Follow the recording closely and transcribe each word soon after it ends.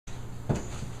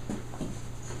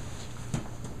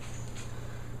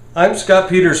I'm Scott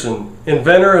Peterson,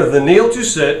 inventor of the Kneel to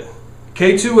Sit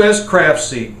K2S craft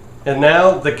seat and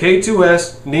now the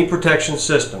K2S knee protection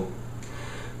system.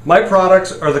 My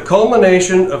products are the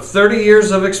culmination of 30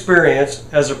 years of experience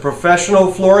as a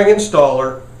professional flooring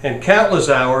installer and countless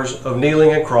hours of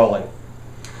kneeling and crawling.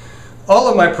 All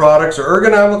of my products are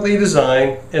ergonomically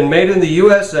designed and made in the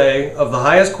USA of the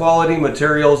highest quality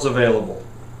materials available.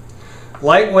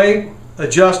 Lightweight,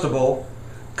 adjustable,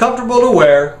 comfortable to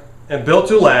wear, and built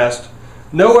to last,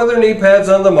 no other knee pads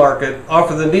on the market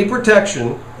offer the knee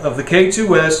protection of the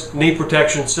K2S knee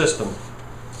protection system.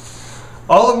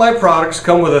 All of my products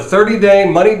come with a 30-day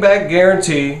money-back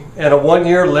guarantee and a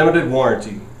 1-year limited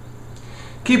warranty.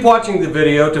 Keep watching the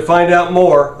video to find out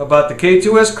more about the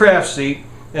K2S craft seat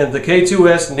and the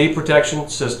K2S knee protection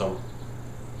system.